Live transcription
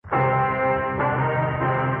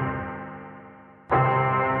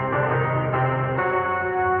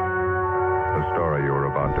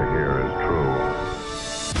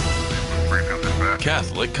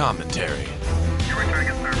Catholic commentary.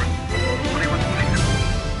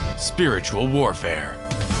 Spiritual warfare.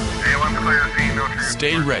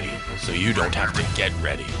 Stay ready so you don't have to get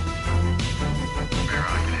ready.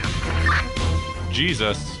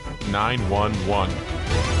 Jesus 911.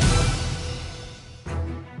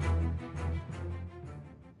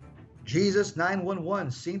 Jesus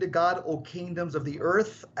 911. Sing to God, O kingdoms of the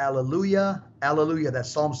earth. Alleluia. Alleluia.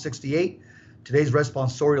 That's Psalm 68. Today's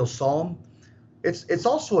responsorial psalm. It's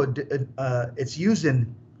also it's used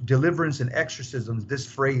in deliverance and exorcisms. This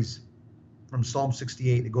phrase from Psalm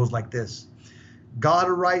 68, it goes like this: God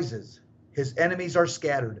arises, his enemies are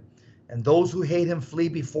scattered, and those who hate him flee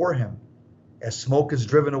before him. As smoke is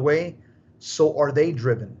driven away, so are they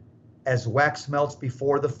driven, as wax melts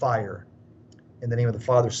before the fire. In the name of the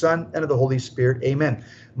Father, Son, and of the Holy Spirit, amen.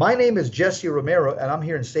 My name is Jesse Romero, and I'm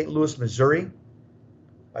here in St. Louis, Missouri.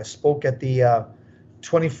 I spoke at the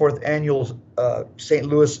 24th annual St.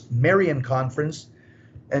 Louis Marian Conference,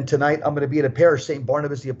 and tonight I'm going to be at a parish, St.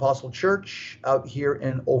 Barnabas the Apostle Church, out here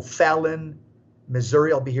in O'Fallon,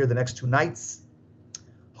 Missouri. I'll be here the next 2 nights.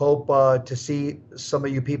 Hope to see some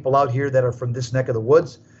of you people out here that are from this neck of the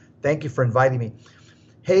woods. Thank you for inviting me.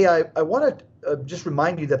 Hey, I want to just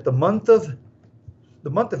remind you that the month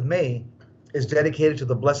of May is dedicated to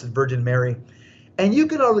the Blessed Virgin Mary. And you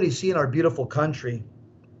can already see in our beautiful country,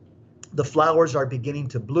 the flowers are beginning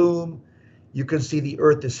to bloom. You can see the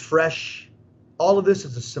earth is fresh. All of this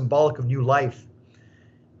is a symbolic of new life.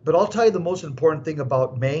 But I'll tell you the most important thing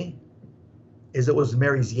about May is it was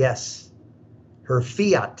Mary's yes, her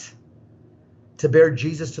fiat, to bear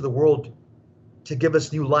Jesus to the world, to give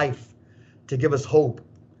us new life, to give us hope.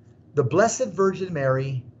 The Blessed Virgin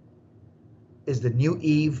Mary is the new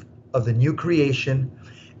Eve of the new creation.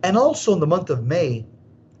 And also in the month of May,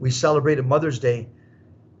 we celebrated Mother's Day.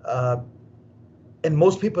 And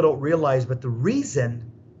most people don't realize, but the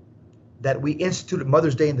reason that we instituted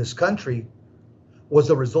Mother's Day in this country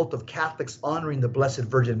was a result of Catholics honoring the Blessed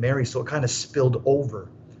Virgin Mary. So it kind of spilled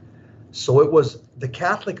over. So it was the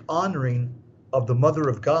Catholic honoring of the Mother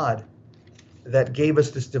of God that gave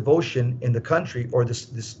us this devotion in the country, or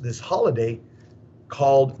this holiday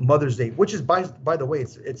called Mother's Day, which is, by the way,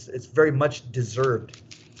 it's very much deserved.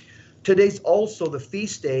 Today's also the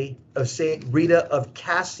feast day of Saint Rita of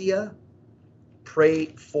Cassia. Pray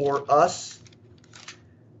for us.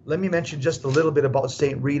 Let me mention just a little bit about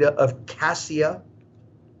Saint Rita of Cassia.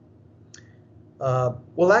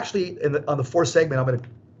 Well, actually, on the fourth segment, I'm going to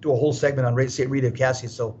do a whole segment on Saint Rita of Cassia,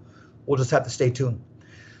 so we'll just have to stay tuned.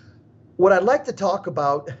 What I'd like to talk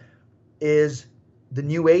about is the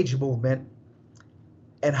New Age movement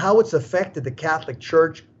and how it's affected the Catholic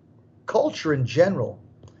Church culture in general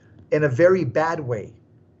in a very bad way.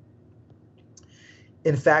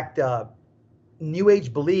 In fact, New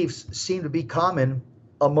Age beliefs seem to be common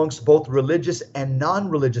amongst both religious and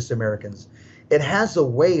non-religious Americans. It has a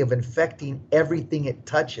way of infecting everything it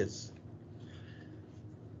touches.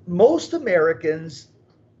 Most Americans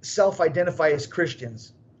self-identify as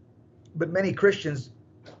Christians, but many Christians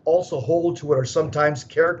also hold to what are sometimes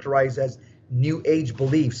characterized as New Age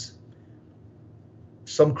beliefs.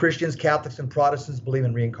 Some Christians, Catholics, and Protestants believe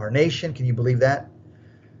in reincarnation. Can you believe that?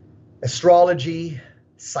 Astrology,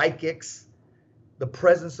 psychics, the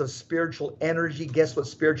presence of spiritual energy. Guess what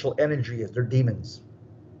spiritual energy is? They're demons.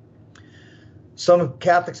 Some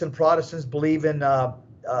Catholics and Protestants believe in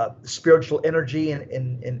spiritual energy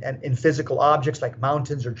in physical objects like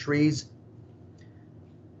mountains or trees.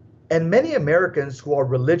 And many Americans who are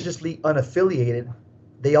religiously unaffiliated,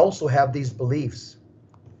 they also have these beliefs.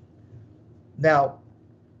 Now,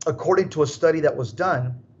 according to a study that was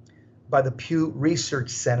done by the Pew Research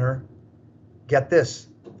Center, get this,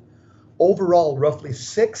 overall, roughly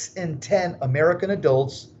 6 in 10 American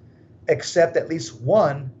adults accept at least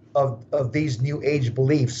one of these New Age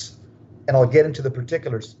beliefs. And I'll get into the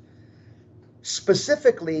particulars.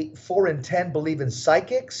 Specifically, 4 in 10 believe in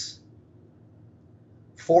psychics.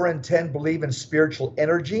 4 in 10 believe in spiritual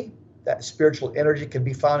energy. That spiritual energy can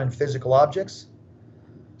be found in physical objects.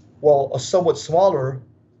 While a somewhat smaller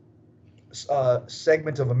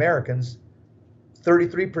segment of Americans,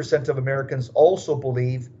 33% of Americans also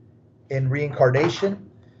believe in reincarnation.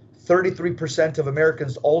 33% of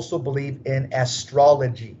Americans also believe in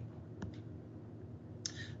astrology.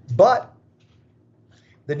 But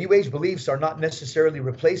the New Age beliefs are not necessarily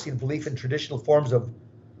replacing belief in traditional forms of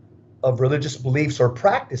religious beliefs or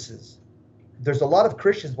practices. There's a lot of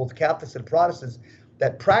Christians, both Catholics and Protestants,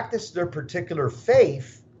 that practice their particular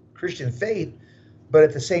faith, Christian faith, but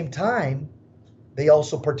at the same time, they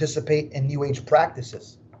also participate in New Age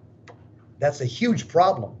practices. That's a huge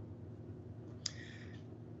problem.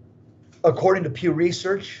 According to Pew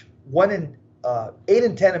Research, 8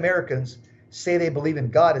 in 10 Americans say they believe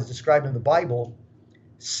in God as described in the Bible.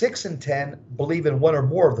 6 in 10 believe in one or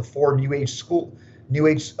more of the four New Age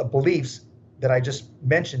beliefs that I just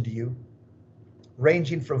mentioned to you,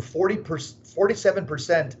 ranging from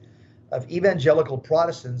 47% of evangelical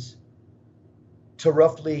Protestants to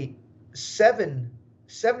roughly 70%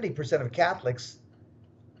 of Catholics,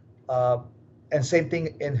 and same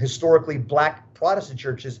thing in historically black Protestant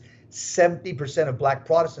churches. 70% of black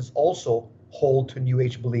Protestants also hold to New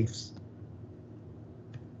Age beliefs.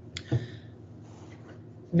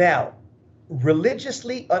 Now,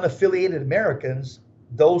 religiously unaffiliated Americans,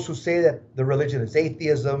 those who say that the religion is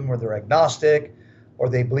atheism or they're agnostic or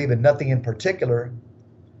they believe in nothing in particular,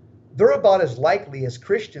 they're about as likely as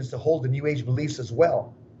Christians to hold the New Age beliefs as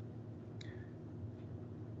well.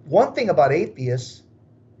 One thing about atheists,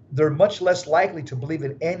 they're much less likely to believe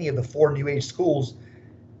in any of the four New Age schools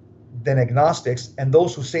than agnostics, and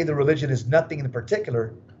those who say the religion is nothing in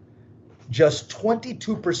particular. Just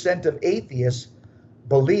 22% of atheists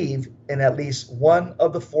believe in at least one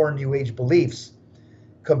of the four New Age beliefs,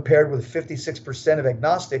 compared with 56% of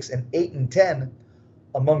agnostics and 8 in 10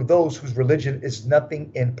 among those whose religion is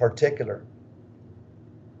nothing in particular.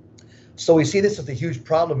 So we see this as a huge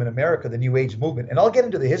problem in America, the New Age movement. And I'll get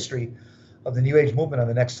into the history of the New Age movement on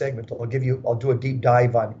the next segment. I'll do a deep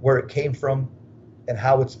dive on where it came from and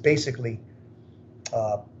how it's basically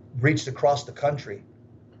reached across the country.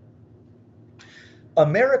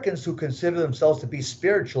 Americans who consider themselves to be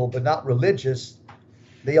spiritual but not religious,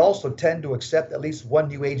 they also tend to accept at least one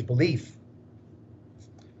New Age belief.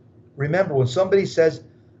 Remember, when somebody says,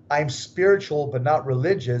 I'm spiritual but not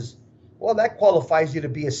religious, well, that qualifies you to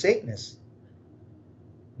be a Satanist.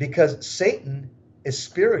 Because Satan is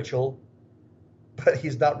spiritual, but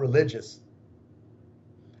he's not religious.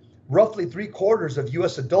 Roughly 3/4 of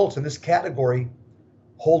U.S. adults in this category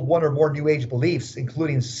hold one or more New Age beliefs,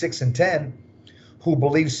 including 6 in 10 who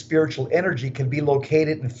believe spiritual energy can be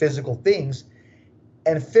located in physical things,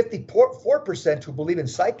 and 54% who believe in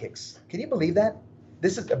psychics. Can you believe that?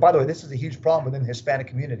 This is, by the way, this is a huge problem within the Hispanic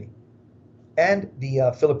community and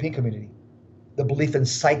the Philippine community, the belief in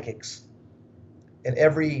psychics. In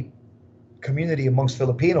every community amongst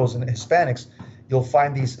Filipinos and Hispanics, you'll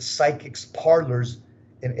find these psychics parlors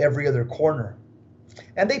in every other corner.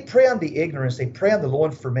 And they prey on the ignorance, they prey on the low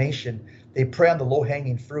information, they prey on the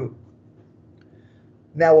low-hanging fruit.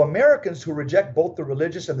 Now, Americans who reject both the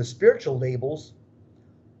religious and the spiritual labels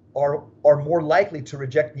are more likely to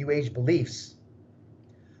reject New Age beliefs.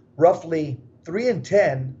 Roughly 3 in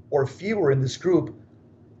 10 or fewer in this group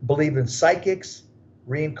believe in psychics,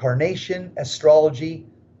 reincarnation, astrology,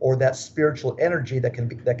 or that spiritual energy that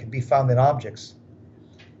can be found in objects.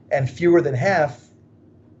 And fewer than half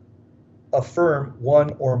affirm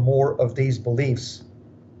one or more of these beliefs.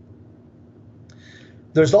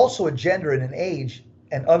 There's also a gender and an age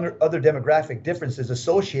and other demographic differences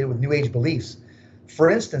associated with New Age beliefs. For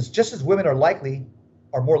instance, just as women are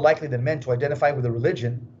more likely than men to identify with a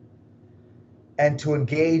religion and to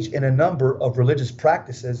engage in a number of religious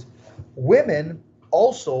practices, women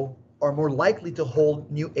also are more likely to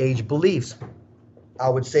hold New Age beliefs, I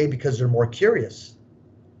would say, because they're more curious.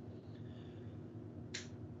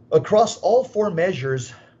 Across all four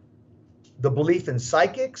measures, the belief in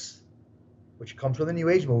psychics, which comes from the New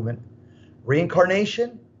Age movement,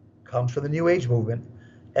 reincarnation comes from the New Age movement,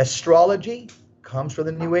 astrology comes from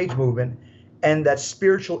the New Age movement, and that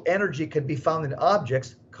spiritual energy can be found in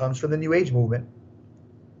objects comes from the New Age movement.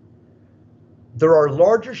 There are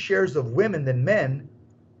larger shares of women than men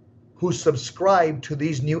who subscribe to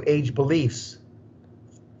these New Age beliefs.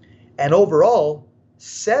 And overall,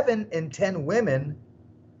 7 in 10 women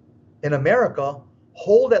in America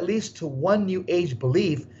hold at least to one New Age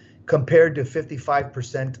belief compared to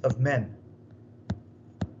 55% of men.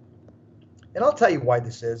 And I'll tell you why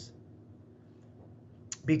this is.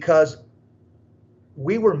 Because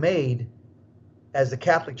we were made, as the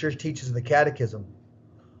Catholic Church teaches in the Catechism,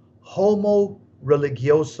 homo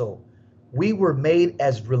religioso. We were made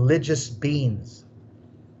as religious beings.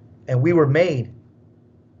 And we were made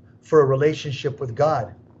for a relationship with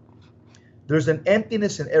God. There's an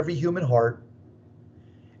emptiness in every human heart,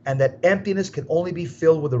 and that emptiness can only be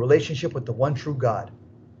filled with a relationship with the one true God.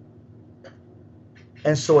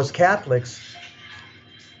 And so as Catholics,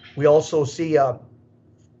 we also see that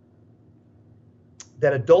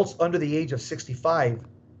adults under the age of 65,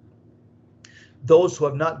 those who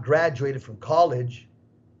have not graduated from college,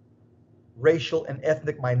 racial and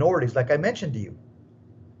ethnic minorities, like I mentioned to you,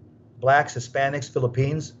 blacks, Hispanics,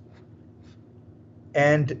 Philippines,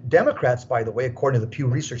 and Democrats, by the way, according to the Pew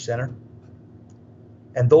Research Center,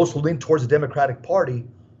 And those who lean towards the Democratic Party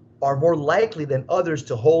are more likely than others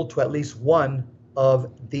to hold to at least one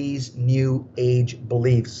of these New Age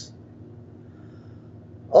beliefs.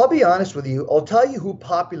 I'll be honest with you. I'll tell you who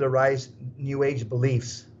popularized New Age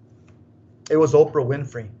beliefs. It was Oprah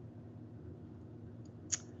Winfrey.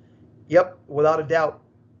 Yep, without a doubt.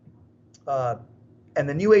 And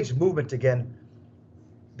the New Age movement, again,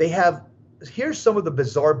 here's some of the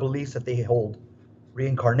bizarre beliefs that they hold.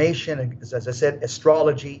 Reincarnation, as I said,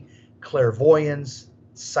 astrology, clairvoyance,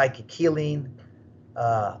 psychic healing,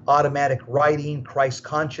 automatic writing, Christ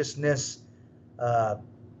consciousness,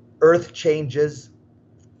 earth changes.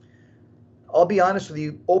 I'll be honest with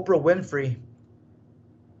you, Oprah Winfrey,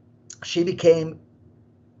 she became,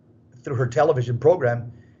 through her television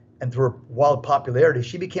program and through her wild popularity,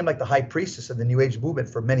 she became like the high priestess of the New Age movement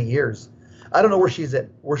for many years. I don't know where she's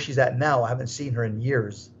at now. I haven't seen her in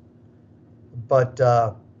years. But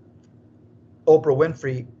Oprah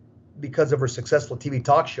Winfrey, because of her successful TV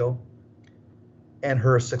talk show and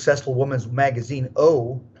her successful women's magazine,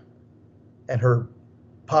 O, and her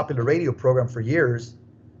popular radio program for years,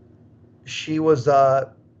 she was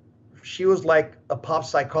like a pop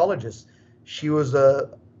psychologist. She was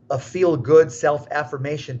a feel-good,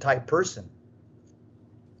 self-affirmation type person.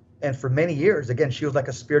 And for many years, again, she was like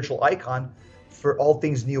a spiritual icon for all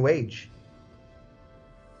things New Age.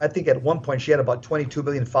 I think at one point she had about 22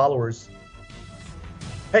 million followers.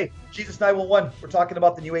 Hey, Jesus 911, we're talking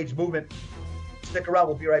about the New Age movement. Stick around,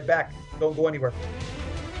 we'll be right back. Don't go anywhere.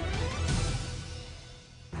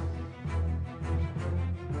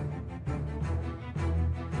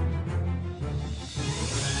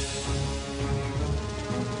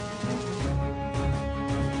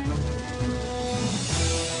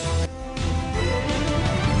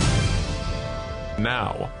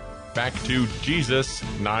 Now, back to Jesus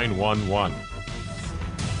 911.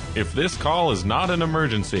 If this call is not an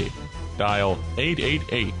emergency, dial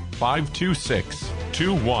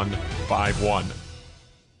 888-526-2151.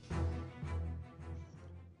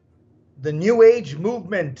 The New Age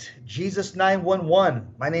movement, Jesus 911.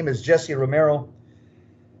 My name is Jesse Romero.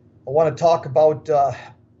 I want to talk about a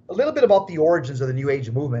little bit about the origins of the New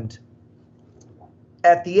Age movement.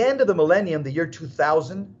 At the end of the millennium, the year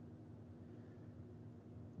 2000,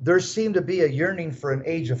 there seemed to be a yearning for an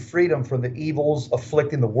age of freedom from the evils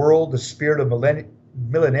afflicting the world. The spirit of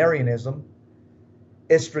millenarianism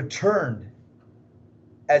is returned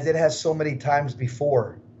as it has so many times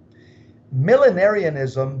before.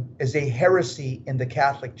 Millenarianism is a heresy in the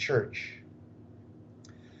Catholic Church.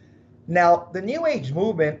 Now, the New Age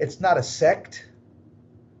movement, it's not a sect.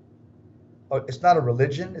 It's not a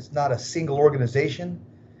religion. It's not a single organization.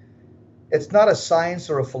 It's not a science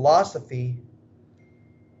or a philosophy.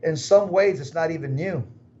 In some ways, it's not even new.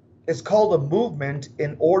 It's called a movement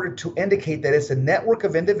in order to indicate that it's a network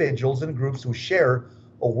of individuals and groups who share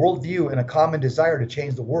a worldview and a common desire to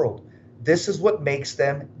change the world. This is what makes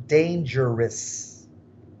them dangerous.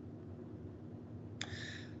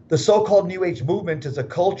 The so-called New Age movement is a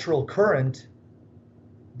cultural current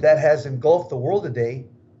that has engulfed the world today.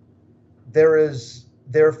 There is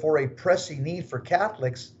therefore a pressing need for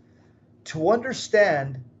Catholics to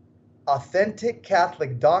understand authentic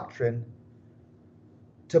Catholic doctrine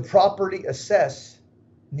to properly assess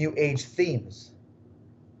New Age themes.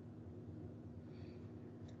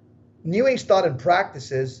 New Age thought and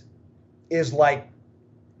practices is like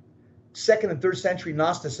 2nd and 3rd century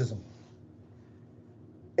Gnosticism.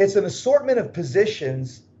 It's an assortment of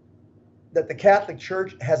positions that the Catholic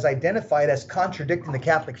Church has identified as contradicting the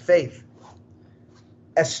Catholic faith.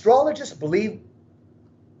 Astrologists believe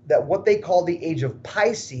that what they call the age of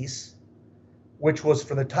Pisces, which was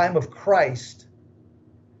from the time of Christ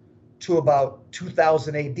to about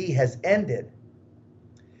 2000 AD, has ended,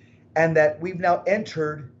 and that we've now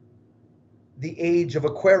entered the age of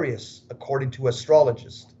Aquarius, according to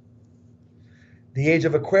astrologists. The age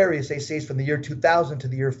of Aquarius, they say, is from the year 2000 to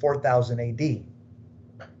the year 4000 AD.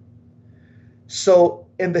 So,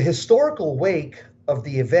 in the historical wake of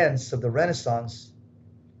the events of the Renaissance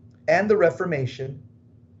and the Reformation,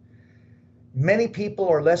 many people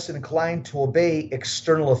are less inclined to obey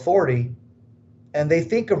external authority, and they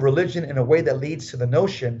think of religion in a way that leads to the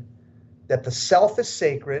notion that the self is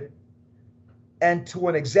sacred and to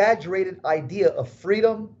an exaggerated idea of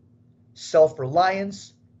freedom,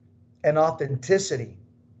 self-reliance, and authenticity.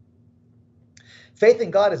 Faith in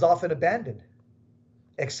God is often abandoned,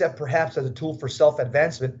 except perhaps as a tool for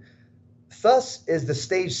self-advancement. Thus is the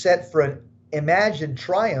stage set for an imagined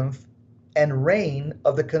triumph and reign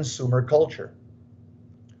of the consumer culture.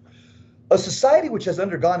 A society which has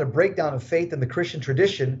undergone a breakdown of faith in the Christian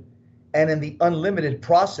tradition and in the unlimited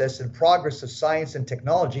process and progress of science and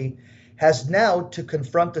technology, has now to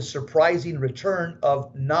confront the surprising return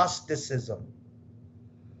of Gnosticism,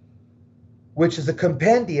 which is a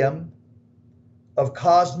compendium of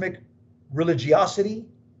cosmic religiosity,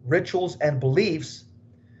 rituals, and beliefs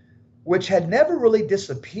which had never really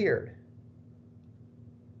disappeared.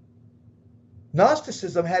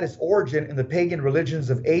 Gnosticism had its origin in the pagan religions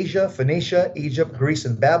of Asia, Phoenicia, Egypt, Greece,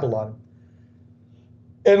 and Babylon,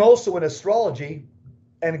 and also in astrology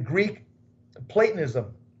and Greek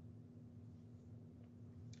Platonism.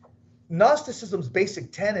 Gnosticism's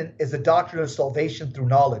basic tenet is the doctrine of salvation through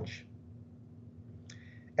knowledge.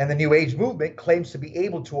 And the New Age movement claims to be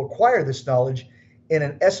able to acquire this knowledge in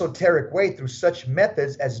an esoteric way through such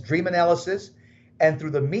methods as dream analysis and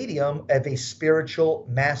through the medium of a spiritual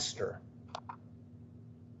master.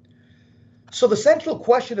 So the central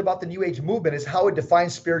question about the New Age movement is how it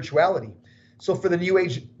defines spirituality. So for the New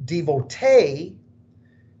Age devotee,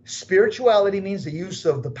 spirituality means the use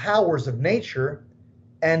of the powers of nature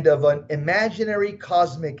and of an imaginary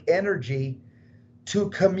cosmic energy to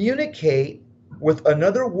communicate with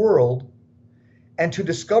another world and to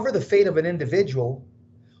discover the fate of an individual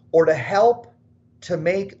or to help to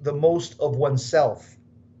make the most of oneself.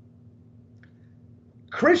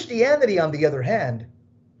 Christianity, on the other hand,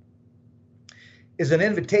 is an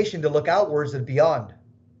invitation to look outwards and beyond,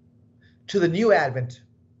 to the new advent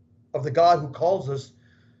of the God who calls us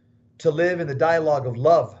to live in the dialogue of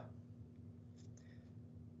love.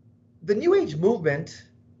 The New Age movement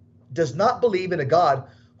does not believe in a God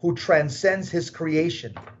who transcends his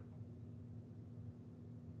creation.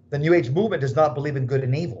 The New Age movement does not believe in good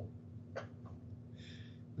and evil.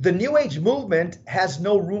 The New Age movement has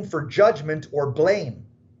no room for judgment or blame.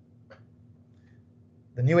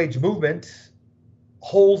 The New Age movement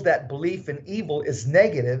holds that belief in evil is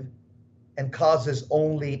negative and causes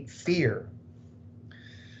only fear.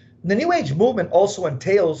 The New Age movement also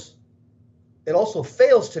fails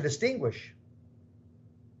to distinguish.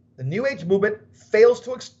 The New Age movement fails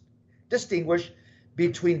to distinguish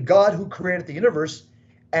between God who created the universe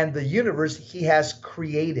and the universe he has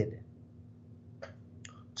created.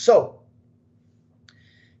 So,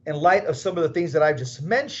 in light of some of the things that I've just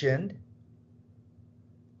mentioned,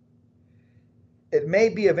 it may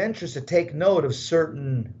be of interest to take note of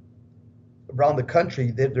certain, around the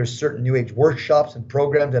country, that there's certain New Age workshops and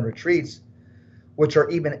programs and retreats which are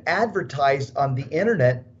even advertised on the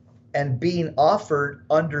internet and being offered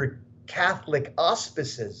under Catholic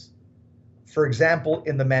auspices. For example,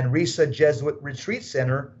 in the Manresa Jesuit Retreat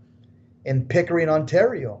Center in Pickering,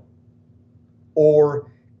 Ontario,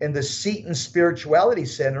 or in the Seton Spirituality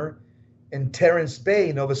Center in Terrence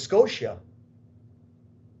Bay, Nova Scotia.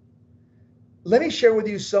 Let me share with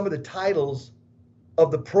you some of the titles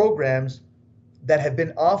of the programs that have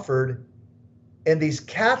been offered in these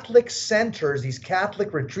Catholic centers, these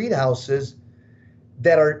Catholic retreat houses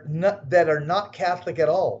that are not Catholic at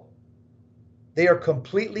all. They are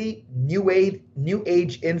completely New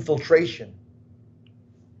Age infiltration.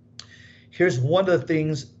 Here's one of the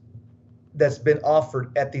things that's been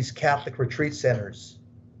offered at these Catholic retreat centers.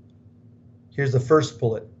 Here's the first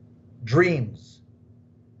bullet: dreams.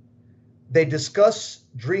 They discuss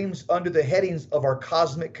dreams under the headings of our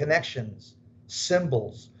cosmic connections,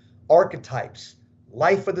 symbols, archetypes,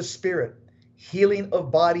 life of the spirit, healing of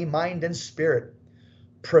body, mind, and spirit,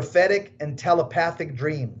 prophetic and telepathic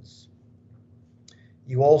dreams.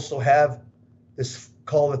 You also have this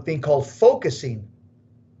thing called focusing,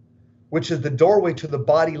 which is the doorway to the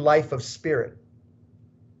body, life of spirit.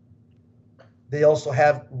 They also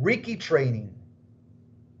have Reiki training.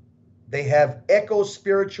 They have echo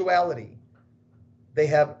spirituality. They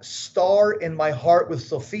have Star in My Heart with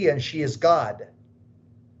Sophia, and she is God.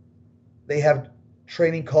 They have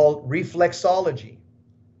training called reflexology.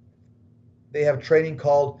 They have training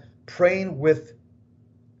called Praying with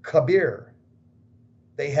Kabir.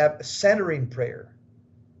 They have centering prayer.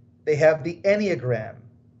 They have the Enneagram.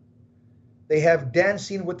 They have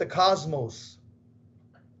Dancing with the Cosmos.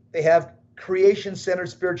 They have creation-centered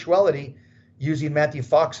spirituality using Matthew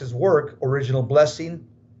Fox's work, Original Blessing.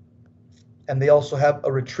 And they also have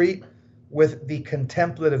a retreat with the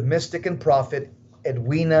contemplative mystic and prophet,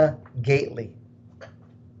 Edwina Gately.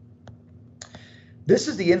 This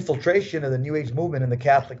is the infiltration of the New Age movement in the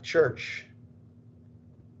Catholic Church.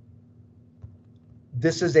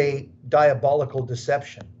 This is a diabolical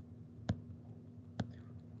deception.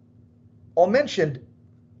 I'll mention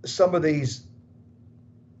some of these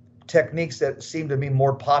techniques that seem to be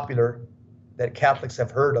more popular that Catholics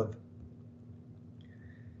have heard of.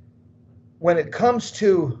 When it comes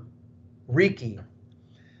to Reiki,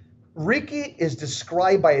 Reiki is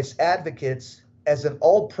described by its advocates as an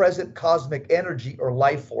all-present cosmic energy or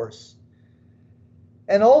life force,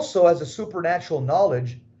 and also as a supernatural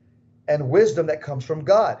knowledge and wisdom that comes from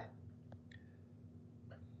God.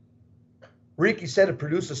 Reiki said it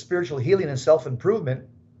produces spiritual healing and self-improvement,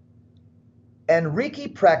 and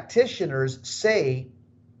Reiki practitioners say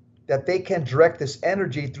that they can direct this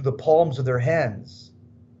energy through the palms of their hands,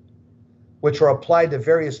 which are applied to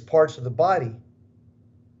various parts of the body,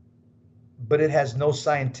 but it has no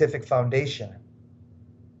scientific foundation.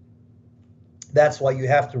 That's why you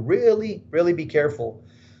have to really, really be careful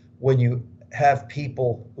when you have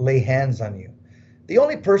people lay hands on you. The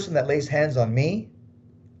only person that lays hands on me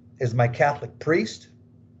is my Catholic priest,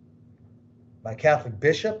 my Catholic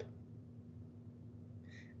bishop,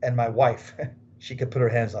 and my wife. She could put her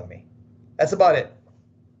hands on me. That's about it.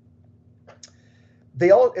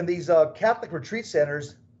 They all, in these Catholic retreat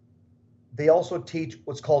centers, they also teach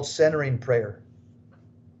what's called centering prayer.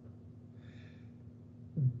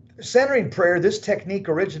 Centering prayer, this technique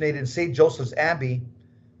originated in St. Joseph's Abbey,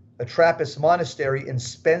 a Trappist monastery in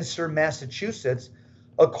Spencer, Massachusetts.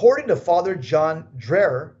 According to Father John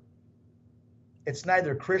Dreher, it's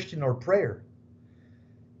neither Christian nor prayer.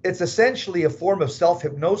 It's essentially a form of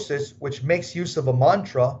self-hypnosis which makes use of a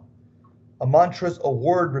mantra. A mantra is a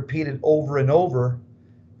word repeated over and over,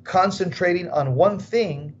 concentrating on one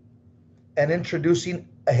thing and introducing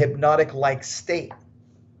a hypnotic-like state.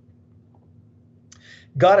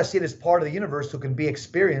 God is seen as part of the universe who can be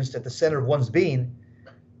experienced at the center of one's being,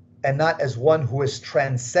 and not as one who is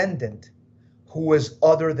transcendent, who is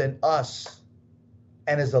other than us,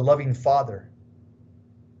 and is a loving Father.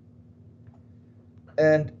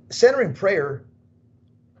 And centering prayer,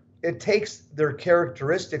 it takes their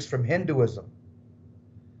characteristics from Hinduism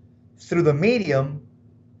through the medium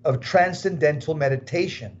of transcendental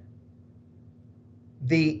meditation.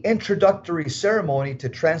 The introductory ceremony to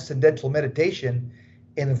transcendental meditation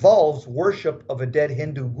involves worship of a dead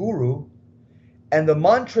Hindu guru, and the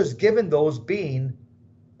mantras given those being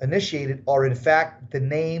initiated are in fact the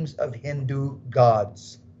names of Hindu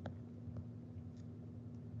gods.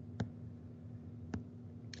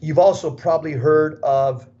 You've also probably heard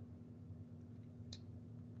of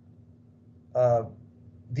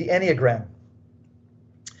the Enneagram.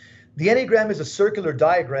 The Enneagram is a circular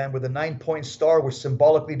diagram with a 9-point star which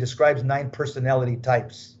symbolically describes 9 personality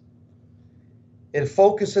types. It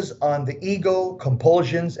focuses on the ego,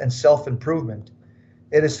 compulsions, and self-improvement.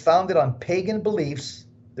 It is founded on pagan beliefs.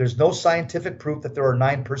 There's no scientific proof that there are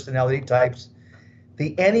 9 personality types.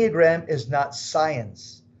 The Enneagram is not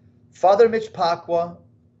science. Father Mitch Pacwa,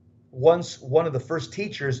 once one of the first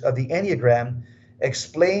teachers of the Enneagram,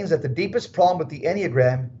 explains that the deepest problem with the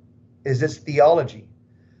Enneagram is its theology.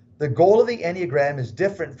 The goal of the Enneagram is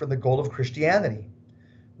different from the goal of Christianity.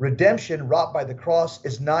 Redemption wrought by the cross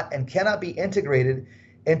is not and cannot be integrated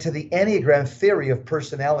into the Enneagram theory of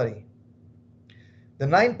personality. The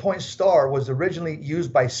 9-point star was originally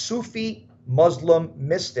used by Sufi Muslim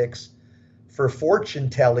mystics for fortune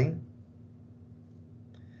telling.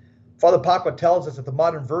 Father Pacwa tells us that the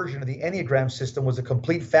modern version of the Enneagram system was a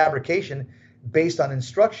complete fabrication based on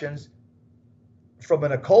instructions from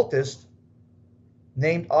an occultist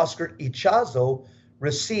named Oscar Ichazo,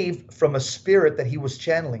 received from a spirit that he was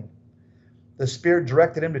channeling. The spirit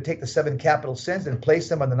directed him to take the 7 capital sins and place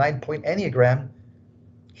them on the 9-point Enneagram.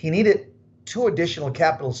 He needed 2 additional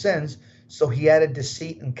capital sins, so he added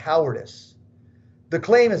deceit and cowardice. The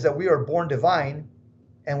claim is that we are born divine,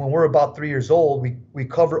 and when we're about 3 years old, we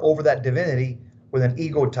cover over that divinity with an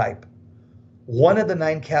ego type. One of the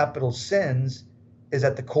 9 capital sins is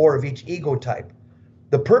at the core of each ego type.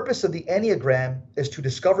 The purpose of the Enneagram is to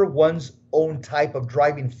discover one's own type of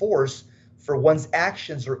driving force for one's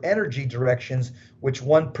actions or energy directions which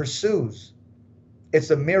one pursues. It's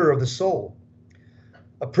a mirror of the soul.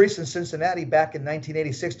 A priest in Cincinnati back in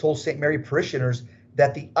 1986 told St. Mary parishioners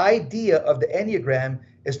that the idea of the Enneagram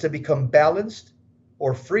is to become balanced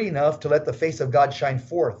or free enough to let the face of God shine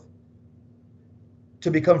forth,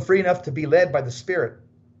 to become free enough to be led by the Spirit.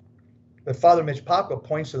 But Father Mitch Pacwa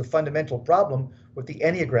points to the fundamental problem with the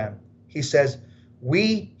Enneagram. He says,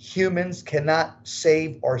 we humans cannot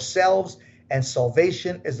save ourselves, and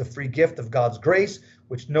salvation is a free gift of God's grace,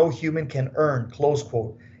 which no human can earn, close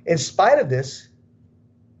quote. In spite of this,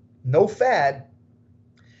 no fad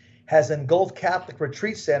has engulfed Catholic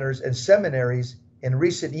retreat centers and seminaries in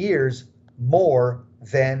recent years more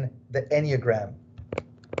than the Enneagram.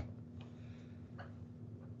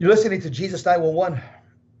 You're listening to Jesus 911.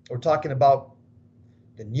 We're talking about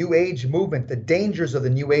the New Age movement, the dangers of the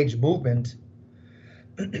New Age movement.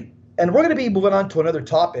 And we're going to be moving on to another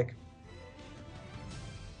topic.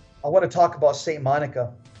 I want to talk about St.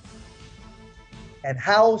 Monica and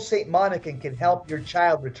how St. Monica can help your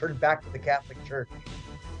child return back to the Catholic Church.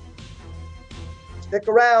 Stick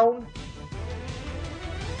around.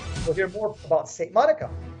 We'll hear more about St. Monica.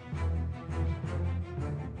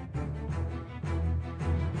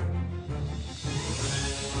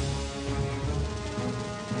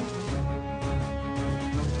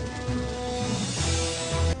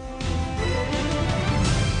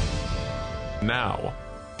 Now,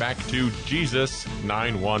 back to Jesus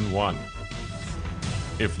 911.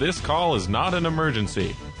 If this call is not an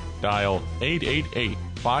emergency, dial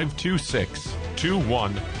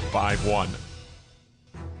 888-526-2151.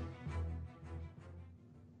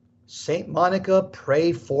 St. Monica,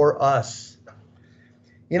 pray for us.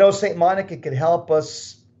 You know, St. Monica can help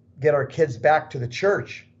us get our kids back to the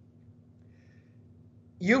church.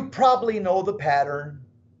 You probably know the pattern.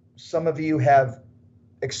 Some of you have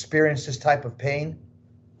experienced this type of pain.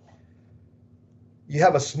 You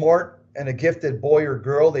have a smart and a gifted boy or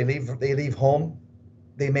girl. They leave home.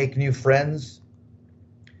 They make new friends.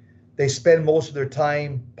 They spend most of their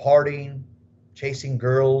time partying, chasing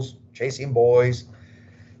girls, chasing boys,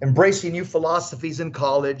 embracing new philosophies in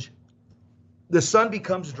college. The son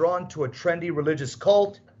becomes drawn to a trendy religious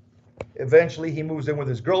cult. Eventually, he moves in with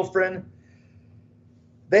his girlfriend.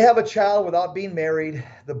 They have a child without being married.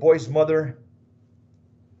 The boy's mother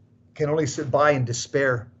can only sit by in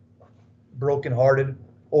despair, brokenhearted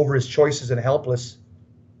over his choices and helpless.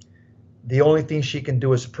 The only thing she can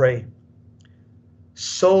do is pray.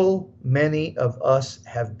 So many of us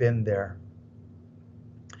have been there.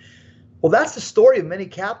 Well, that's the story of many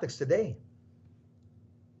Catholics today.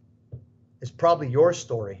 It's probably your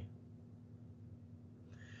story.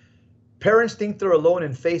 Parents think they're alone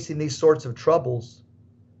in facing these sorts of troubles.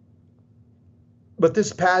 But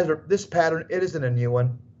this pattern, it isn't a new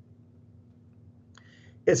one.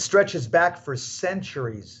 It stretches back for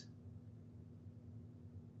centuries.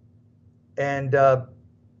 And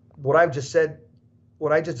what I just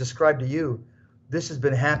described to you, this has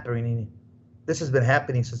been happening. This has been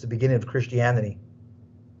happening since the beginning of Christianity.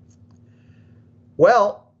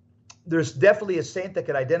 Well, there's definitely a saint that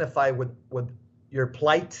could identify with your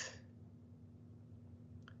plight.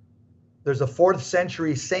 There's a 4th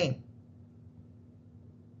century saint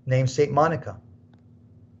named St. Monica,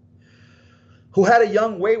 who had a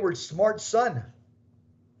young, wayward, smart son,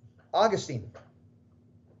 Augustine.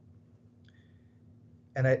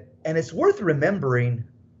 And it's worth remembering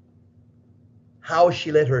how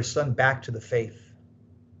she led her son back to the faith.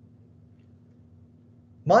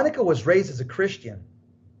 Monica was raised as a Christian,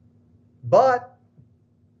 but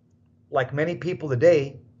like many people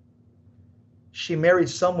today, she married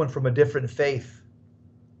someone from a different faith.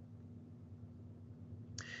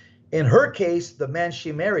 In her case, the man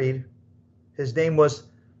she married, his name was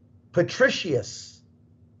Patricius.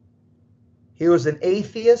 He was an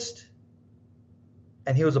atheist,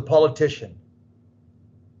 and he was a politician,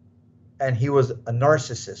 and he was a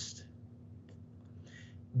narcissist.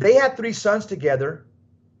 They had 3 sons together,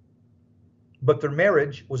 but their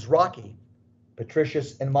marriage was rocky.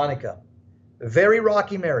 Patricius and Monica. A very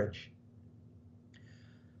rocky marriage.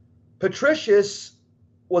 Patricius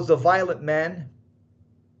was a violent man.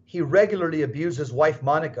 He regularly abused his wife,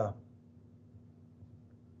 Monica.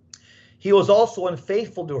 He was also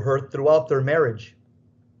unfaithful to her throughout their marriage.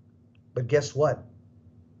 But guess what?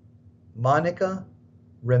 Monica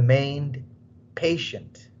remained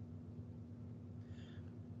patient.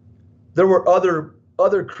 There were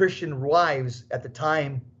other Christian wives at the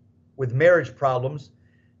time with marriage problems.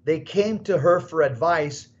 They came to her for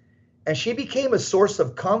advice, and she became a source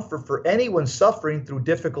of comfort for anyone suffering through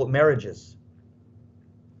difficult marriages.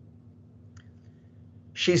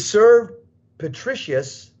 She served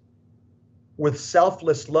Patricius with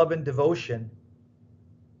selfless love and devotion,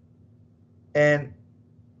 and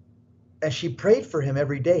she prayed for him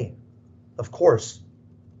every day, of course.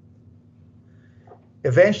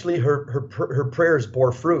 Eventually, her prayers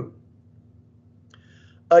bore fruit.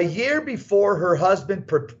 A year before her husband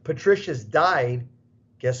Patricius died,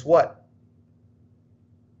 guess what?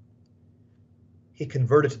 He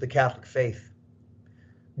converted to the Catholic faith,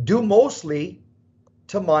 due mostly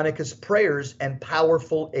to Monica's prayers and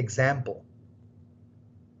powerful example.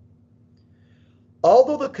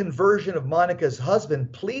 Although the conversion of Monica's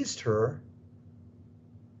husband pleased her,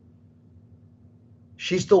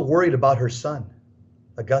 she's still worried about her son,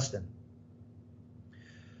 Augustine.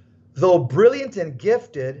 Though brilliant and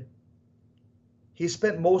gifted, he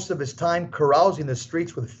spent most of his time carousing the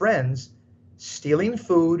streets with friends, stealing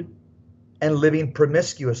food, and living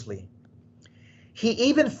promiscuously. He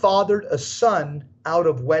even fathered a son out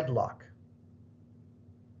of wedlock.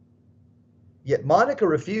 Yet Monica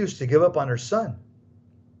refused to give up on her son.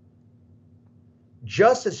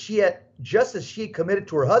 Just as she committed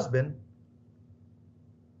to her husband,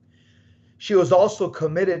 she was also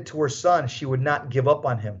committed to her son. She would not give up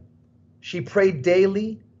on him. She prayed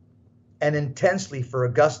daily and intensely for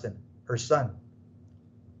Augustine, her son.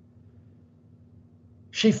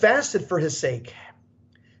 She fasted for his sake.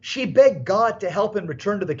 She begged God to help him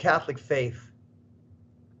return to the Catholic faith.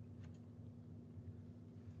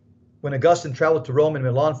 When Augustine traveled to Rome and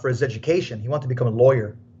Milan for his education, he wanted to become a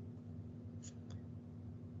lawyer.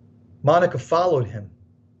 Monica followed him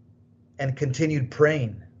and continued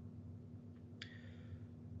praying.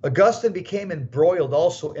 Augustine became embroiled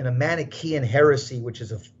also in a Manichaean heresy, which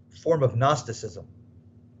is a form of Gnosticism.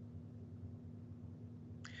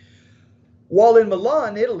 While in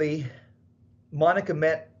Milan, Italy, Monica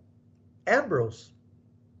met Ambrose,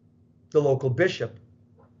 the local bishop,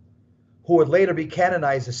 who would later be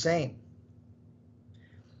canonized a saint.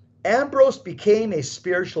 Ambrose became a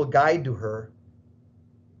spiritual guide to her.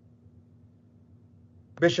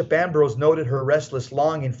 Bishop Ambrose noted her restless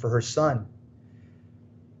longing for her son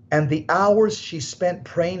and the hours she spent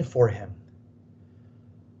praying for him.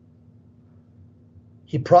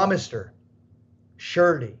 He promised her,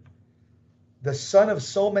 surely, the son of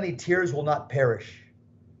so many tears will not perish.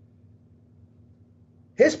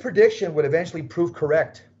 His prediction would eventually prove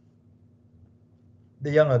correct.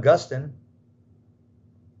 The young Augustine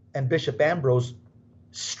and Bishop Ambrose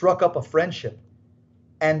struck up a friendship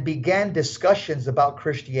and began discussions about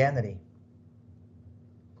Christianity.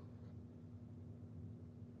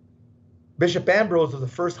 Bishop Ambrose was the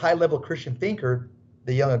first high-level Christian thinker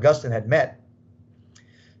the young Augustine had met.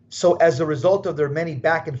 So as a result of their many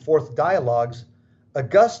back and forth dialogues,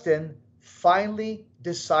 Augustine finally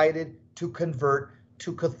decided to convert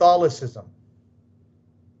to Catholicism.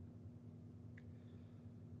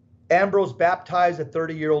 Ambrose baptized a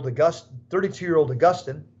 32-year-old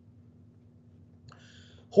Augustine,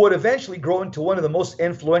 who would eventually grow into one of the most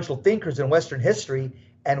influential thinkers in Western history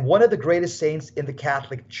and one of the greatest saints in the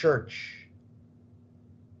Catholic Church.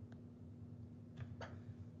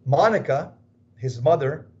 Monica, his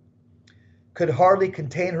mother, could hardly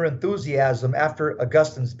contain her enthusiasm after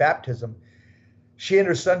Augustine's baptism. She and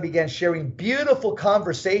her son began sharing beautiful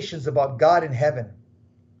conversations about God in heaven.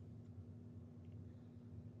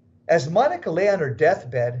 As Monica lay on her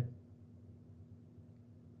deathbed,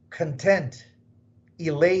 content,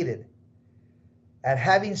 elated at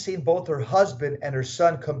having seen both her husband and her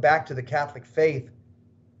son come back to the Catholic faith,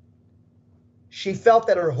 she felt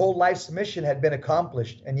that her whole life's mission had been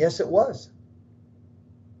accomplished, and yes, it was.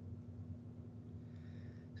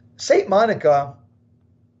 Saint Monica,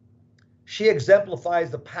 she exemplifies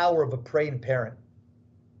the power of a praying parent.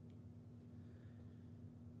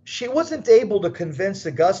 She wasn't able to convince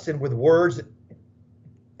Augustine with words,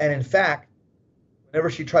 and in fact, whenever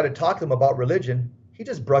she tried to talk to him about religion, he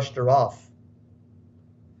just brushed her off.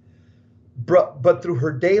 But through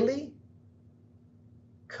her daily,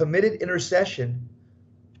 committed intercession,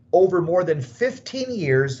 over more than 15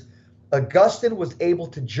 years, Augustine was able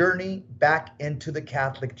to journey back into the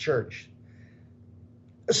Catholic Church.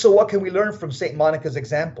 So what can we learn from St. Monica's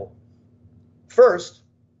example? First,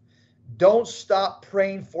 don't stop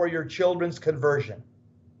praying for your children's conversion.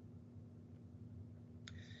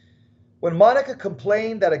 When Monica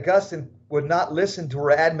complained that Augustine would not listen to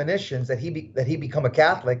her admonitions that he become a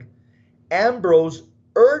Catholic, Ambrose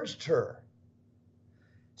urged her,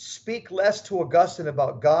 speak less to Augustine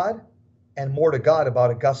about God and more to God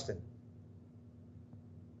about Augustine.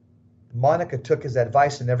 Monica took his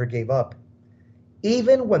advice and never gave up.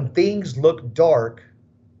 Even when things looked dark,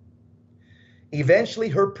 eventually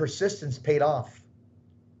her persistence paid off.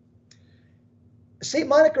 St.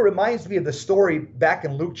 Monica reminds me of the story back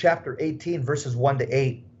in Luke chapter 18, verses 1 to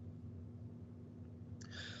 8.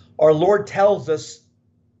 Our Lord tells us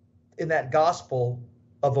in that gospel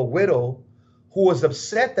of a widow who was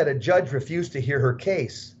upset that a judge refused to hear her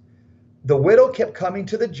case. The widow kept coming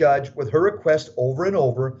to the judge with her request over and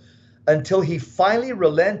over until he finally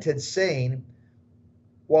relented, saying,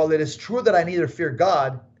 while it is true that I neither fear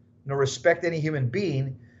God nor respect any human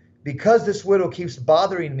being, because this widow keeps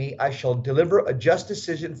bothering me, I shall deliver a just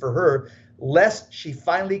decision for her, lest she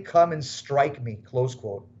finally come and strike me, close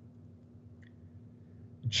quote.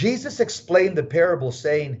 Jesus explained the parable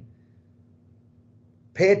saying,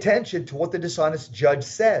 pay attention to what the dishonest judge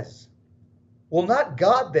says. Will not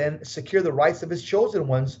God then secure the rights of his chosen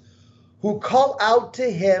ones who call out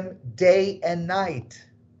to him day and night?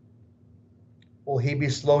 Will he be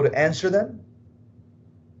slow to answer them?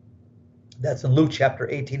 That's in Luke chapter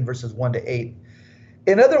 18, verses 1 to 8.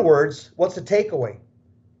 In other words, what's the takeaway?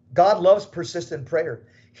 God loves persistent prayer.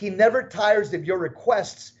 He never tires of your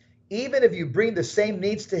requests, even if you bring the same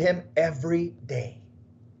needs to him every day.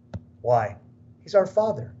 Why? He's our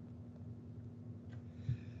Father.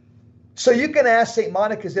 So you can ask St.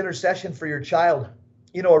 Monica's intercession for your child.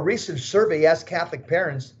 You know, a recent survey asked Catholic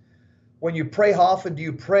parents, when you pray, how often do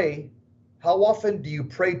you pray? How often do you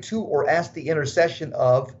pray to or ask the intercession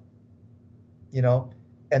of,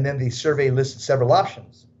 and then the survey listed several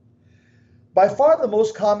options. By far the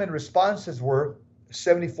most common responses were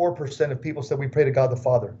 74% of people said we pray to God the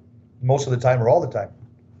Father, most of the time or all the time.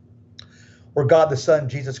 Or God the Son,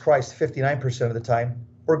 Jesus Christ, 59% of the time.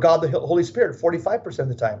 Or God the Holy Spirit, 45% of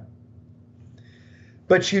the time.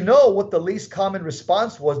 But you know what the least common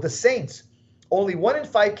response was? The saints. Only 1 in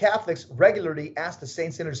 5 Catholics regularly ask the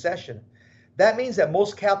saints' intercession. That means that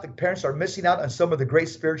most Catholic parents are missing out on some of the great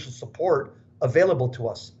spiritual support available to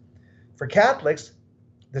us. For Catholics,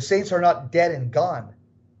 the saints are not dead and gone.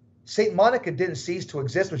 St. Monica didn't cease to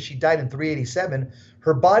exist when she died in 387.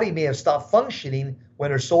 Her body may have stopped functioning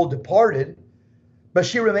when her soul departed, but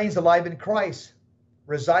she remains alive in Christ,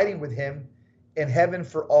 residing with him in heaven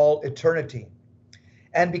for all eternity.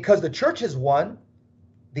 And because the church is one,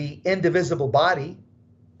 the indivisible body,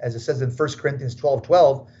 as it says in 1 Corinthians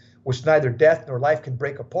 12:12, which neither death nor life can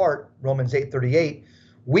break apart, Romans 8:38,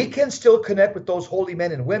 we can still connect with those holy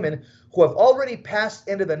men and women who have already passed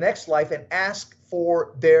into the next life and ask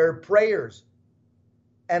for their prayers.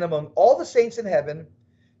 And among all the saints in heaven,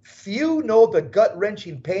 few know the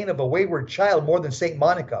gut-wrenching pain of a wayward child more than St.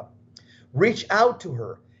 Monica. Reach out to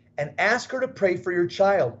her and ask her to pray for your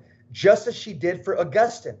child, just as she did for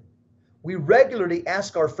Augustine. We regularly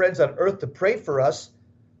ask our friends on earth to pray for us.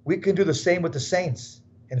 We can do the same with the saints.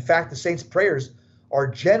 In fact, the saints' prayers are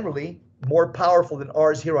generally more powerful than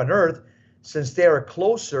ours here on earth, since they are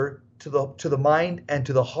closer to the mind and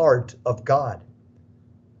to the heart of God.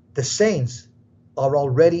 The saints are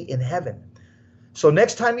already in heaven. So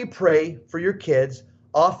next time you pray for your kids,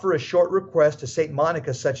 offer a short request to St.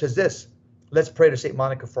 Monica such as this. Let's pray to St.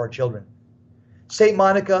 Monica for our children. St.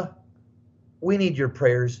 Monica, we need your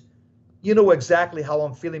prayers. You know exactly how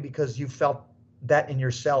I'm feeling because you felt that in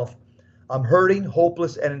yourself. I'm hurting,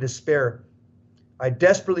 hopeless, and in despair. I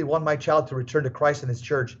desperately want my child to return to Christ and his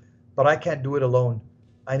church, but I can't do it alone.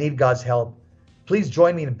 I need God's help. Please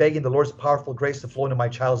join me in begging the Lord's powerful grace to flow into my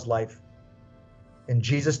child's life. In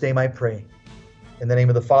Jesus' name I pray. In the name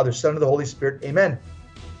of the Father, Son, and the Holy Spirit. Amen.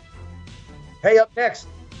 Hey, up next,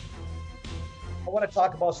 I want to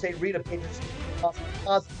talk about St. Rita, patron saint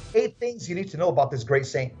of 8 things you need to know about this great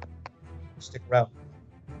saint. Stick around.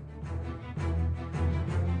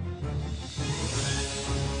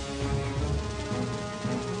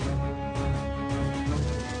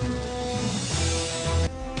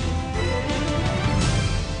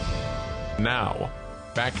 Now,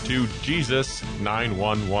 back to Jesus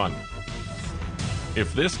 911.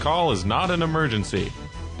 If this call is not an emergency,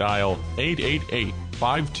 dial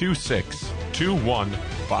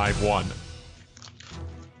 888-526-2151.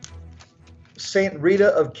 Saint Rita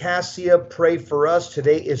of Cassia, pray for us.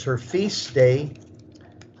 Today is her feast day.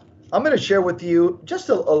 I'm going to share with you just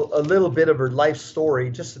a little bit of her life story,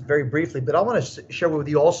 just very briefly, but I want to share with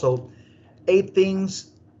you also 8 things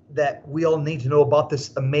that we all need to know about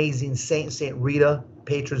this amazing saint, Saint Rita,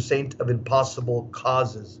 patron saint of impossible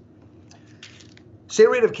causes. Saint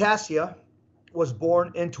Rita of Cassia was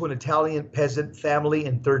born into an Italian peasant family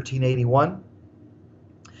in 1381.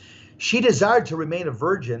 She desired to remain a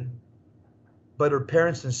virgin, but her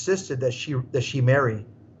parents insisted that she marry.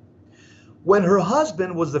 When her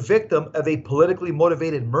husband was the victim of a politically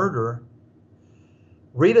motivated murder,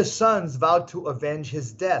 Rita's sons vowed to avenge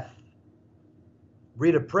his death.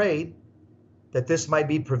 Rita prayed that this might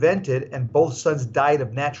be prevented, and both sons died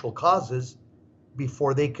of natural causes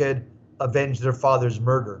before they could avenge their father's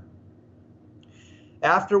murder.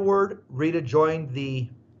 Afterward, Rita joined the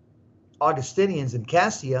Augustinians in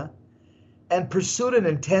Cassia and pursued an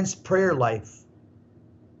intense prayer life.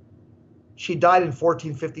 She died in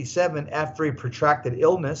 1457 after a protracted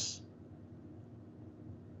illness.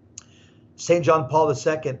 St. John Paul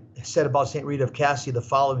II said about St. Rita of Cassia the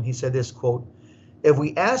following. He said this, quote, "If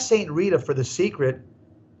we ask St. Rita for the secret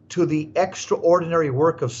to the extraordinary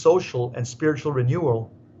work of social and spiritual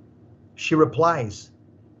renewal, she replies,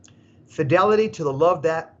 fidelity to the love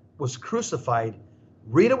that was crucified.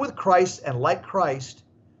 Rita with Christ and like Christ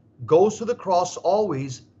goes to the cross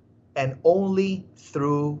always and only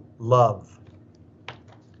through love."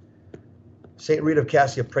 St. Rita of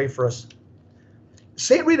Cassia, pray for us.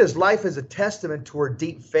 St. Rita's life is a testament to her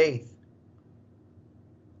deep faith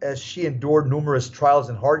as she endured numerous trials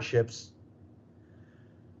and hardships.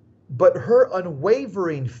 But her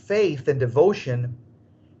unwavering faith and devotion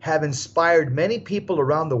have inspired many people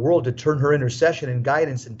around the world to turn her intercession and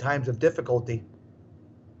guidance in times of difficulty.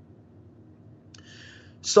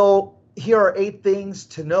 So here are 8 things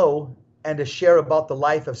to know and to share about the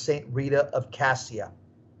life of Saint Rita of Cassia.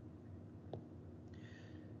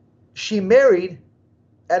 She married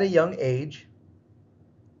at a young age.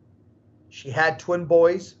 She had twin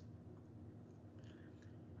boys.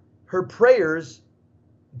 Her prayers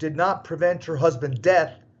did not prevent her husband's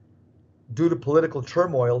death due to political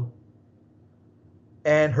turmoil,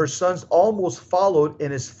 and her sons almost followed in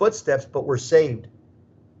his footsteps but were saved.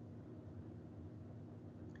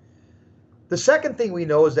 The second thing we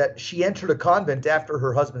know is that she entered a convent after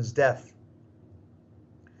her husband's death.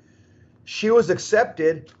 She was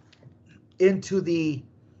accepted into the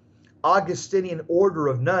Augustinian order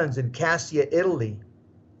of nuns in Cassia, Italy.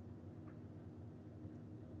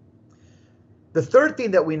 The third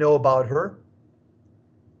thing that we know about her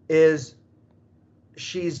is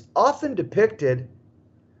she's often depicted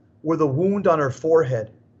with a wound on her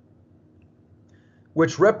forehead,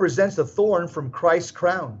 which represents a thorn from Christ's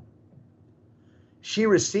crown. She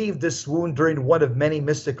received this wound during one of many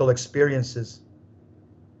mystical experiences.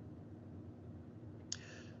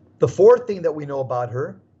 The fourth thing that we know about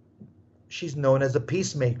her, she's known as a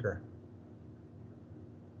peacemaker.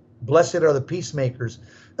 Blessed are the peacemakers.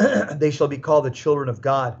 They shall be called the children of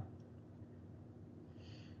God.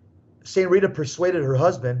 Saint Rita persuaded her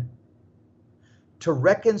husband to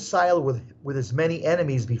reconcile with his many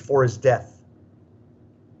enemies before his death.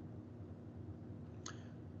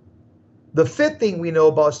 The fifth thing we know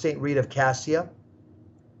about Saint Rita of Cassia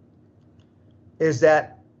is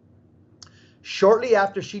that shortly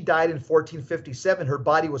after she died in 1457, her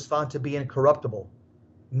body was found to be incorruptible,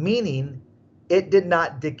 meaning it did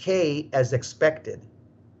not decay as expected.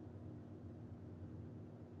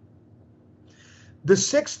 The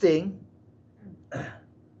sixth thing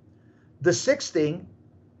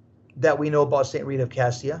that we know about Saint Rita of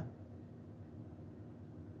Cassia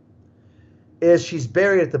is she's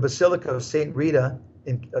buried at the Basilica of Saint Rita.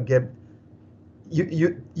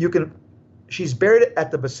 She's buried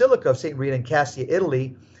at the Basilica of Saint Rita in Cassia,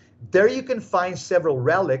 Italy. There you can find several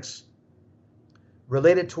relics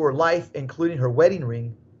related to her life, including her wedding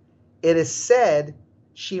ring. It is said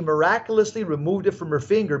she miraculously removed it from her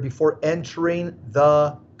finger before entering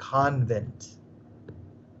the convent.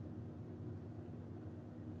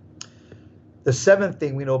 The seventh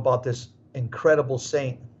thing we know about this incredible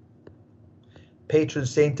saint, patron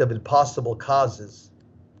saint of impossible causes.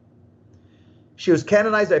 She was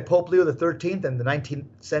canonized by Pope Leo XIII in the 19th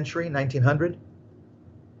century, 1900.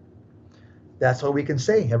 That's all we can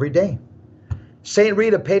say every day. Saint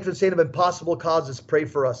Rita, patron saint of impossible causes, pray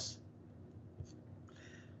for us.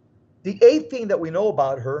 The eighth thing that we know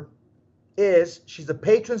about her is she's a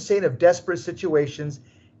patron saint of desperate situations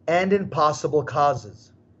and impossible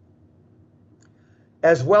causes,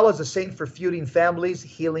 as well as a saint for feuding families,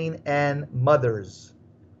 healing, and mothers.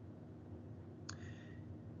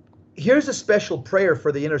 Here's a special prayer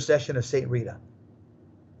for the intercession of Saint Rita.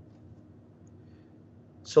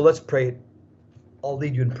 So let's pray. I'll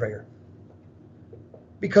lead you in prayer,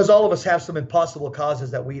 because all of us have some impossible causes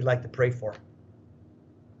that we'd like to pray for.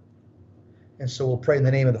 And so we'll pray in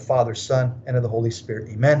the name of the Father, Son, and of the Holy Spirit.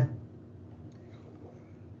 Amen.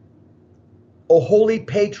 O holy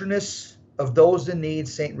patroness of those in need,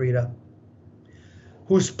 Saint Rita,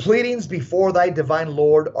 whose pleadings before thy divine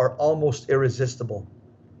Lord are almost irresistible,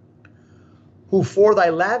 who for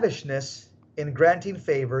thy lavishness in granting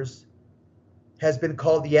favors has been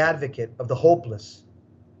called the advocate of the hopeless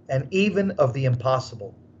and even of the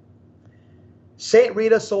impossible. Saint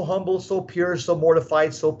Rita, so humble, so pure, so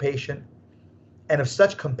mortified, so patient, and of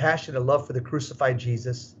such compassionate love for the crucified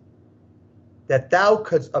Jesus, that thou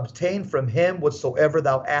couldst obtain from him whatsoever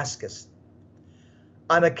thou askest,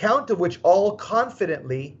 on account of which all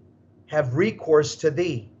confidently have recourse to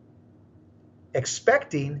thee,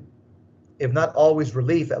 expecting, if not always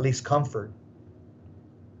relief, at least comfort.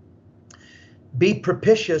 Be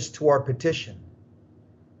propitious to our petition,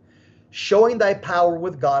 showing thy power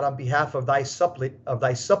with God on behalf of thy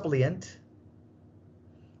suppliant.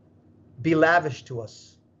 Be lavish to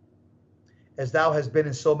us, as thou hast been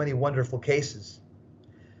in so many wonderful cases,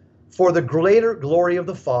 for the greater glory of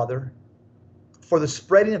the Father, for the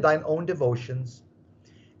spreading of thine own devotions,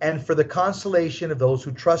 and for the consolation of those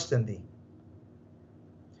who trust in thee.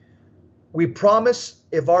 We promise,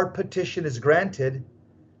 if our petition is granted,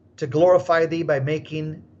 to glorify thee by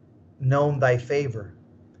making known thy favor,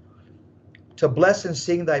 to bless and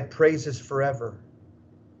sing thy praises forever.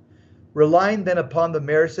 Relying then upon the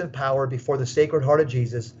merits and power before the Sacred Heart of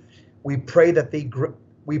Jesus, We pray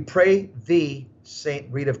thee,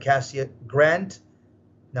 Saint Rita of Cassia, grant.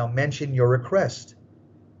 Now mention your request.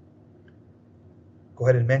 Go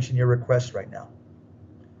ahead and mention your request right now.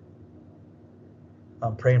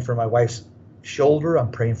 I'm praying for my wife's shoulder. I'm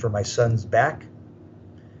praying for my son's back.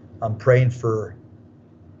 I'm praying for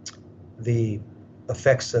the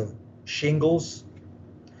effects of shingles.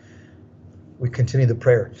 We continue the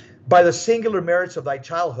prayer. By the singular merits of thy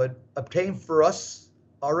childhood, obtain for us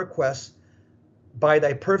our requests. By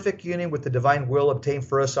thy perfect union with the divine will, obtain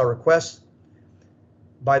for us our requests.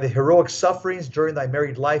 By the heroic sufferings during thy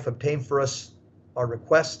married life, obtain for us our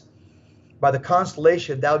request. By the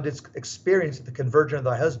consolation thou didst experience at the conversion of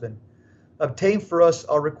thy husband, obtain for us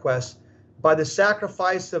our request. By the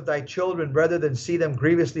sacrifice of thy children, rather than see them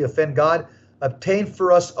grievously offend God, obtain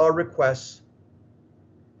for us our requests.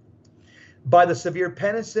 By the severe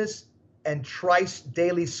penances and thrice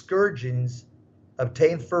daily scourgings,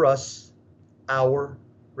 obtain for us our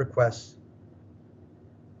requests.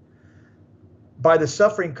 By the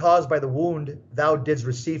suffering caused by the wound thou didst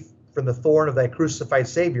receive from the thorn of thy crucified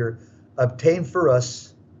Savior, obtain for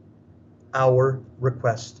us our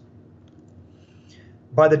request.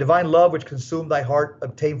 By the divine love which consumed thy heart,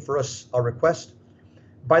 obtain for us our request.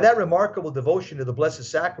 By that remarkable devotion to the Blessed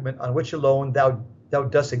Sacrament, on which alone thou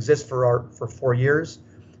dost exist for 4 years,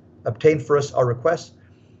 obtain for us our request.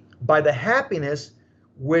 By the happiness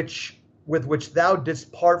with which thou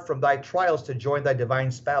didst part from thy trials to join thy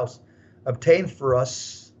divine spouse, obtain for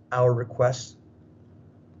us our request.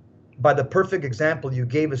 By the perfect example you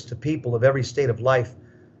gave us to people of every state of life,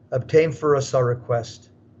 obtain for us our request.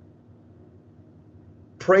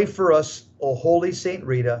 Pray for us, O holy Saint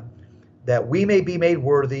Rita, that we may be made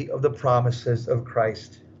worthy of the promises of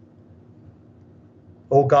Christ.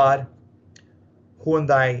 O God, who in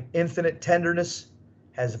thy infinite tenderness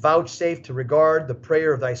has vouchsafed to regard the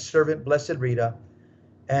prayer of thy servant, Blessed Rita,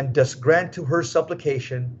 and dost grant to her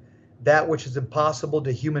supplication that which is impossible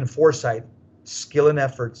to human foresight, skill, and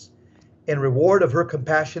efforts, in reward of her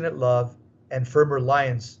compassionate love and firm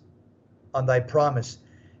reliance on thy promise,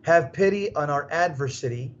 have pity on our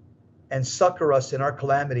adversity and succor us in our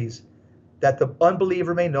calamities, that the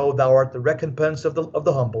unbeliever may know thou art the recompense of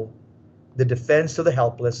the humble, the defense of the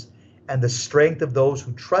helpless, and the strength of those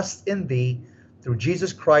who trust in thee, through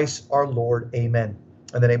Jesus Christ our Lord. Amen.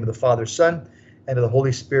 In the name of the Father, Son, and of the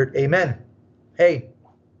Holy Spirit. Amen. Hey,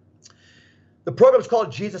 the program is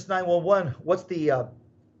called Jesus 911. What's the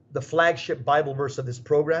flagship Bible verse of this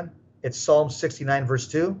program? It's Psalm 69, verse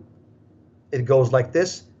 2. It goes like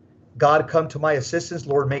this: God, come to my assistance.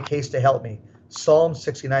 Lord, make haste to help me. Psalm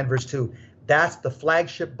 69, verse 2. That's the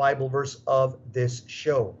flagship Bible verse of this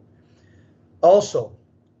show. Also,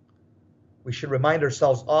 we should remind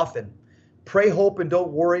ourselves often, pray, hope, and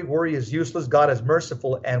don't worry. Worry is useless. God is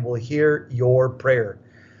merciful and will hear your prayer.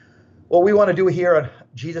 What we want to do here on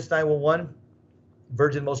Jesus 911,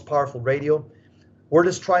 Virgin Most Powerful Radio, we're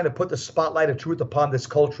just trying to put the spotlight of truth upon this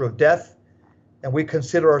culture of death, and we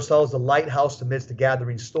consider ourselves the lighthouse amidst the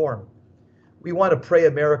gathering storm. We want to pray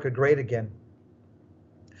America great again.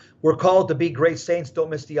 We're called to be great saints. Don't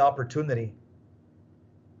miss the opportunity.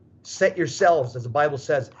 Set yourselves, as the Bible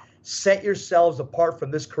says, set yourselves apart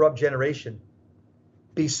from this corrupt generation.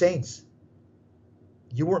 Be saints.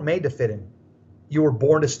 You weren't made to fit in. You were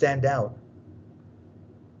born to stand out.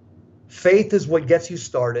 Faith is what gets you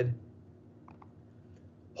started.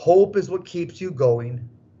 Hope is what keeps you going.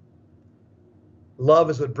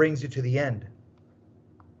 Love is what brings you to the end.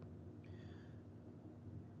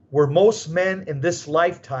 Where most men in this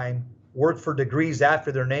lifetime work for degrees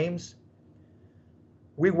after their names,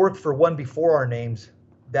 we work for one before our names.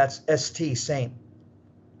 That's ST, Saint.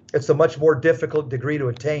 It's a much more difficult degree to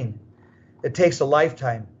attain. It takes a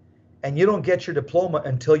lifetime, and you don't get your diploma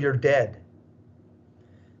until you're dead.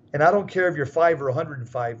 And I don't care if you're 5 or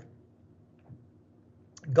 105.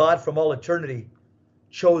 God from all eternity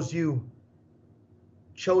chose you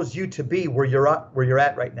to be where you're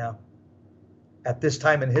at right now, at this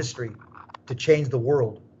time in history, to change the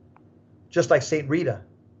world. Just like Saint Rita,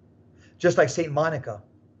 just like Saint Monica,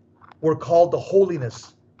 we're called to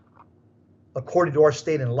holiness according to our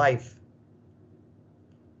state in life.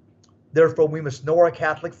 Therefore, we must know our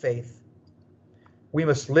Catholic faith. We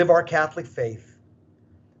must live our Catholic faith.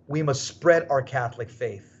 We must spread our Catholic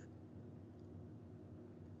faith.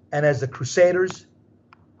 And as the Crusaders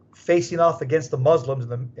facing off against the Muslims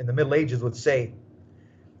in the Middle Ages would say,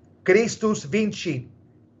 Christus vincit,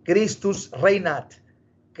 Christus reinat,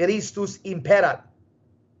 Christus imperat.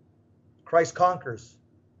 Christ conquers.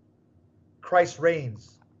 Christ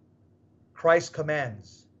reigns. Christ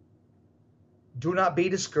commands. Do not be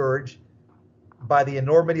discouraged. by the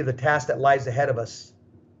enormity of the task that lies ahead of us,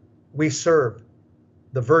 we serve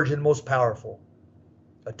the Virgin most powerful,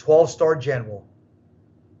 a 12-star general.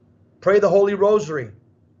 Pray the Holy Rosary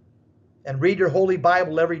and read your Holy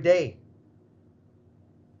Bible every day,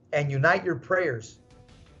 and unite your prayers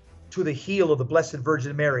to the heel of the Blessed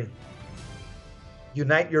Virgin Mary.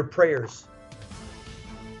 Unite your prayers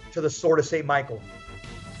to the sword of St. Michael.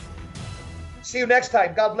 See you next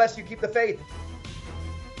time. God bless you. Keep the faith.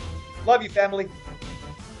 Love you, family.